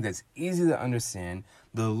 It's something that's easy to understand.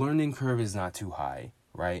 The learning curve is not too high,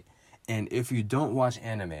 right? And if you don't watch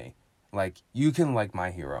anime, like, you can like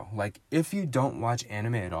My Hero. Like, if you don't watch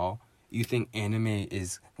anime at all, you think anime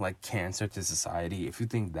is like cancer to society. If you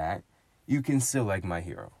think that, you can still like My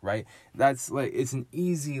Hero, right? That's like, it's an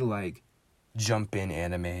easy, like, jump in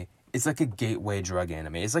anime. It's like a gateway drug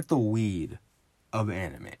anime. It's like the weed of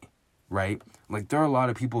anime, right? Like, there are a lot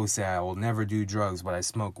of people who say, I will never do drugs, but I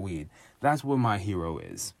smoke weed. That's what My Hero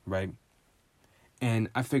is, right? And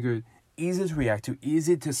I figured, easy to react to,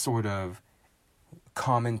 easy to sort of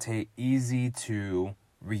commentate, easy to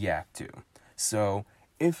react to. So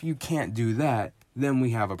if you can't do that, then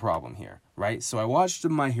we have a problem here, right? So I watched the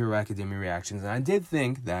My Hero Academia reactions, and I did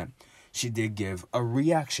think that she did give a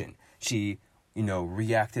reaction. She,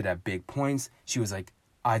 reacted at big points. She was like,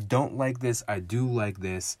 I don't like this, I do like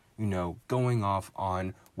this, going off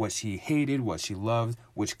on what she hated, what she loved,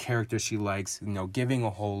 which character she likes, giving a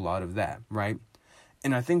whole lot of that, right?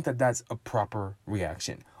 And I think that that's a proper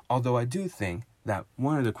reaction. Although I do think that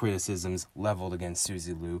one of the criticisms leveled against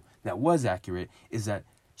Suzy Lu that was accurate is that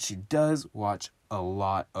she does watch a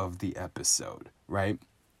lot of the episode, right?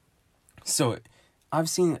 So I've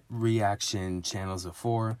seen reaction channels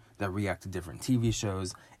before that react to different TV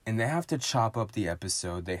shows, and they have to chop up the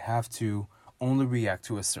episode. They have to only react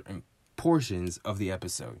to a certain portions of the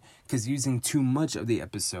episode, because using too much of the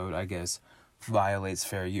episode, I guess, violates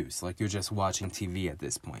fair use. Like, you're just watching TV at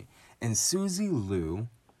this point. And Suzy Lu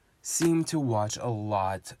seemed to watch a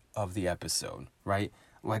lot of the episode, right?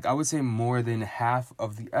 Like, I would say more than half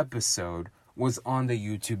of the episode was on the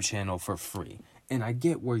YouTube channel for free. And I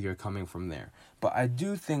get where you're coming from there. But I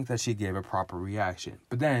do think that she gave a proper reaction.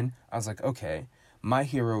 But then I was like, okay, My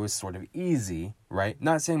Hero is sort of easy, right?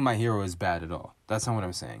 Not saying My Hero is bad at all. That's not what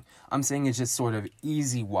I'm saying. I'm saying it's just sort of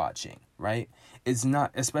easy watching, right? It's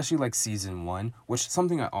not, especially like season 1, which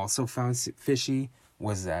something I also found fishy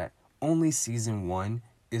was that only season 1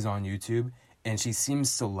 is on YouTube, and she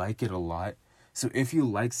seems to like it a lot. So if you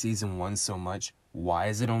like season 1 so much, why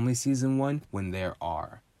is it only season 1 when there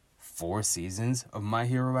are 4 seasons of My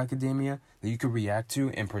Hero Academia that you could react to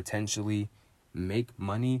and potentially make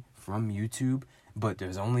money from YouTube, but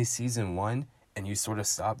there's only season 1 and you sort of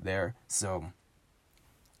stop there? So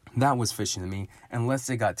that was fishy to me, unless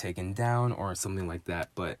it got taken down or something like that.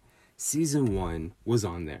 But season 1 was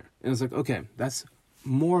on there, and I was like, okay, that's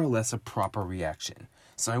more or less a proper reaction.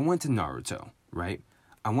 So I went to Naruto, right?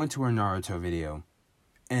 I went to her Naruto video,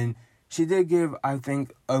 and she did give, I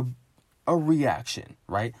think, a reaction,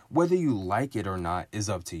 right? Whether you like it or not is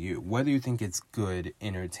up to you. Whether you think it's good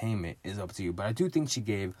entertainment is up to you. But I do think she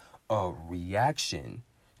gave a reaction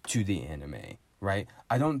to the anime, right?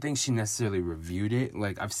 I don't think she necessarily reviewed it.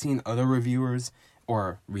 Like, I've seen other reviewers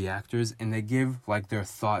or reactors, and they give, like, their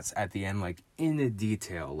thoughts at the end, like, in a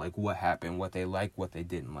detail, like, what happened, what they liked, what they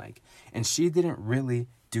didn't like. And she didn't really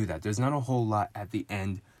do that. There's not a whole lot at the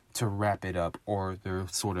end to wrap it up, or their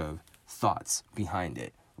sort of thoughts behind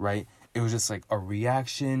it, right? It was just like a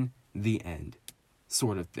reaction, the end,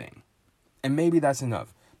 sort of thing. And maybe that's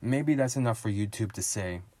enough. Maybe that's enough for YouTube to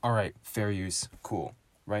say, all right, fair use, cool,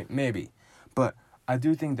 right? Maybe. But I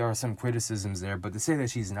do think there are some criticisms there, but to say that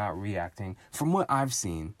she's not reacting, from what I've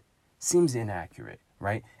seen, seems inaccurate,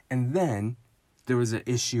 right? And then there was an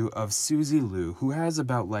issue of Suzy Lu, who has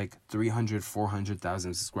about like 300,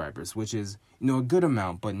 400,000 subscribers, which is, a good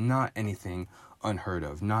amount, but not anything unheard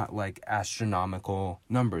of, not like astronomical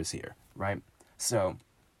numbers here, right? So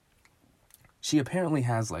she apparently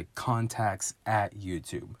has like contacts at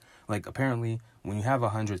YouTube. Like, apparently when you have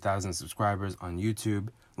 100,000 subscribers on YouTube,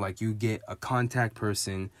 like, you get a contact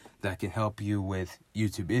person that can help you with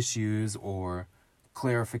YouTube issues or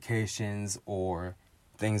clarifications or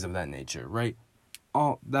things of that nature, right?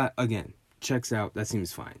 All that, again, checks out. That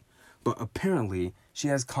seems fine. But apparently she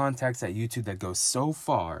has contacts at YouTube that go so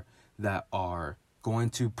far that are going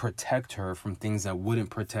to protect her from things that wouldn't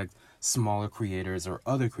protect smaller creators or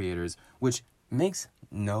other creators, which makes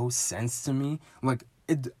no sense to me. Like,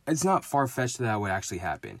 it's not far-fetched that would actually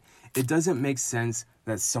happen. It doesn't make sense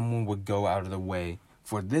that someone would go out of the way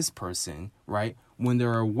for this person, right? When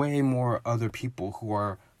there are way more other people who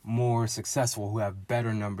are more successful, who have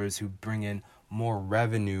better numbers, who bring in more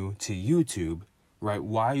revenue to YouTube, right?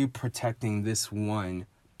 Why are you protecting this one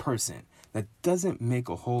person? That doesn't make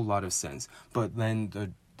a whole lot of sense. But then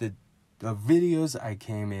the videos I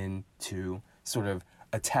came in to sort of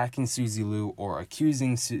attacking Suzy Lu or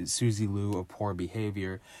accusing Suzy Lu of poor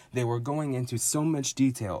behavior, they were going into so much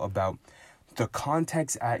detail about the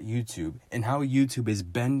context at YouTube and how YouTube is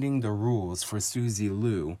bending the rules for Suzy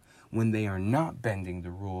Lu when they are not bending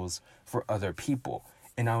the rules for other people.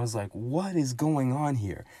 And I was like, what is going on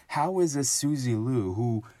here? How is a Suzy Lu,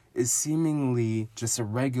 who is seemingly just a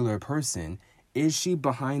regular person, is she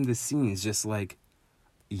behind the scenes just like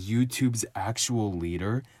YouTube's actual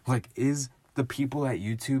leader? Like, is the people at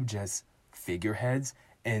YouTube just figureheads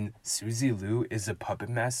and Suzy Lu is a puppet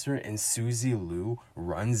master, and Suzy Lu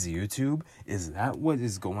runs YouTube? Is that what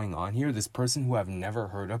is going on here? This person who I've never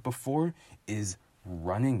heard of before is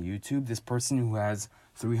running YouTube? This person who has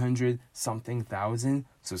 300 something thousand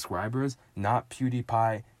subscribers? Not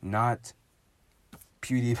PewDiePie,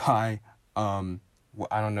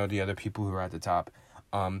 I don't know the other people who are at the top.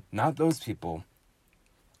 Not those people.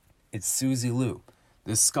 It's Suzy Lu,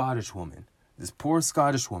 this Scottish woman, this poor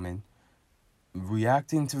Scottish woman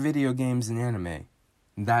reacting to video games and anime.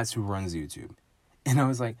 That's who runs YouTube. And I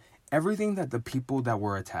was like, everything that the people that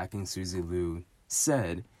were attacking Suzy Lu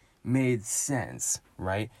said made sense,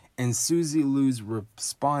 right? And Suzy Lu's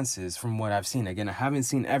responses, from what I've seen, again, I haven't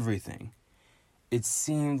seen everything, it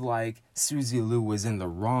seemed like Suzy Lu was in the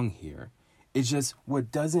wrong here. It's just,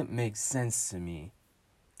 what doesn't make sense to me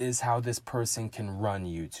is how this person can run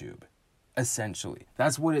YouTube, essentially.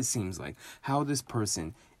 That's what it seems like. How this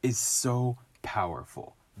person is so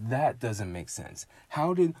powerful. That doesn't make sense.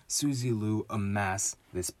 How did Suzy Lu amass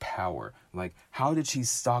this power? Like, how did she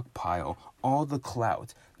stockpile all the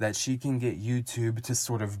clout that she can get YouTube to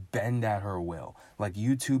sort of bend at her will? Like,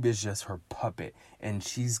 YouTube is just her puppet, and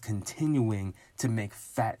she's continuing to make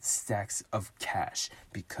fat stacks of cash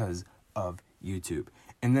because of YouTube.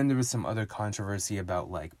 And then there was some other controversy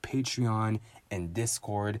about like Patreon and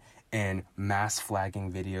Discord and mass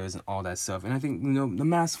flagging videos and all that stuff. And I think, the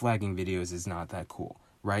mass flagging videos is not that cool,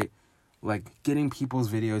 right? Like, getting people's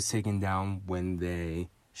videos taken down when they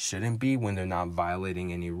shouldn't be, when they're not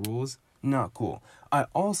violating any rules, not cool. I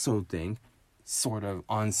also think, sort of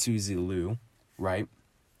on Suzy Lu, right?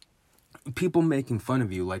 People making fun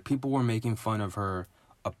of you, like people were making fun of her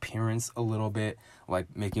appearance a little bit,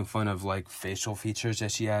 like making fun of like facial features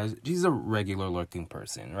that she has. She's a regular looking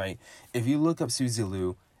person, right? If you look up Suzy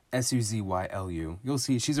Lu, Suzylu, you'll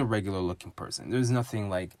see she's a regular looking person. There's nothing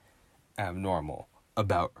like abnormal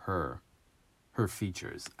about her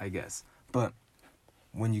features, I guess. But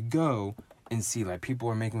when you go and see like people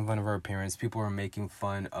are making fun of her appearance, people are making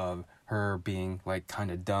fun of her being like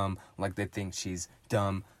kind of dumb, like they think she's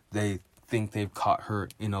dumb, they think they've caught her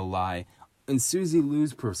in a lie. In Suzy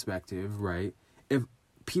Lu's perspective, right, if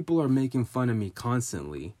people are making fun of me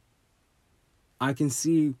constantly, I can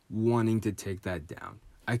see wanting to take that down.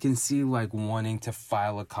 I can see like wanting to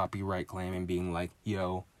file a copyright claim and being like,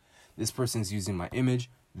 yo, this person's using my image,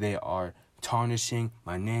 they are tarnishing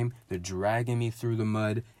my name, they're dragging me through the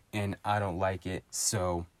mud, and I don't like it,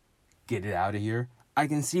 so get it out of here. I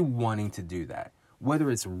can see wanting to do that. Whether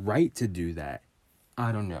it's right to do that,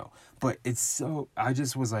 I don't know. But I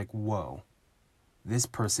just was like, whoa. This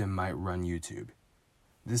person might run YouTube.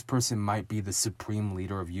 This person might be the supreme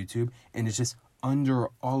leader of YouTube, and it's just under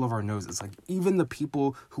all of our noses. Like, even the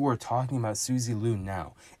people who are talking about Suzy Lu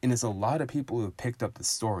now, and it's a lot of people who picked up the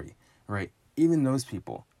story, right? Even those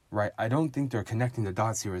people, right? I don't think they're connecting the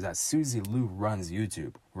dots here, is that Suzy Lu runs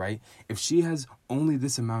YouTube, right? If she has only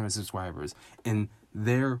this amount of subscribers, and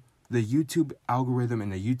the YouTube algorithm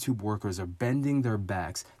and the YouTube workers are bending their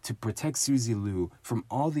backs to protect Suzy Lu from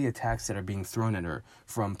all the attacks that are being thrown at her,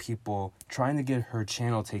 from people trying to get her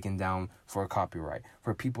channel taken down for copyright,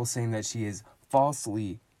 for people saying that she is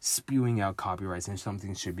falsely spewing out copyrights and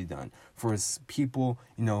something should be done, for people,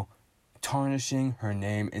 tarnishing her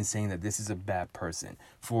name and saying that this is a bad person,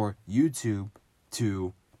 for YouTube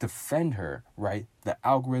to defend her, right? The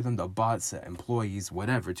algorithm, the bots, the employees,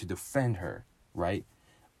 whatever, to defend her, right?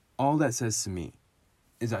 All that says to me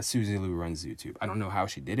is that Suzy Lu runs YouTube. I don't know how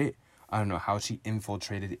she did it. I don't know how she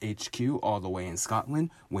infiltrated HQ all the way in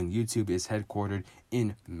Scotland when YouTube is headquartered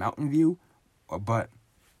in Mountain View. But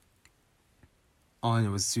all I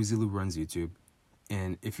know is Suzy Lu runs YouTube.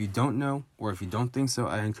 And if you don't know, or if you don't think so,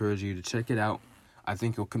 I encourage you to check it out. I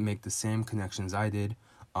think you'll make the same connections I did.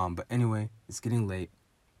 But anyway, it's getting late.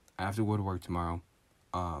 I have to go to work tomorrow.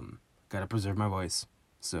 Gotta preserve my voice.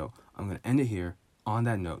 So I'm gonna end it here on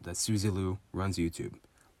that note that Suzy Lu runs YouTube.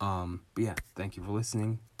 But yeah, thank you for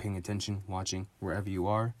listening, paying attention, watching, wherever you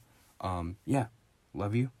are. Yeah,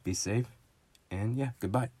 love you, be safe, and yeah,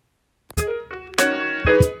 goodbye.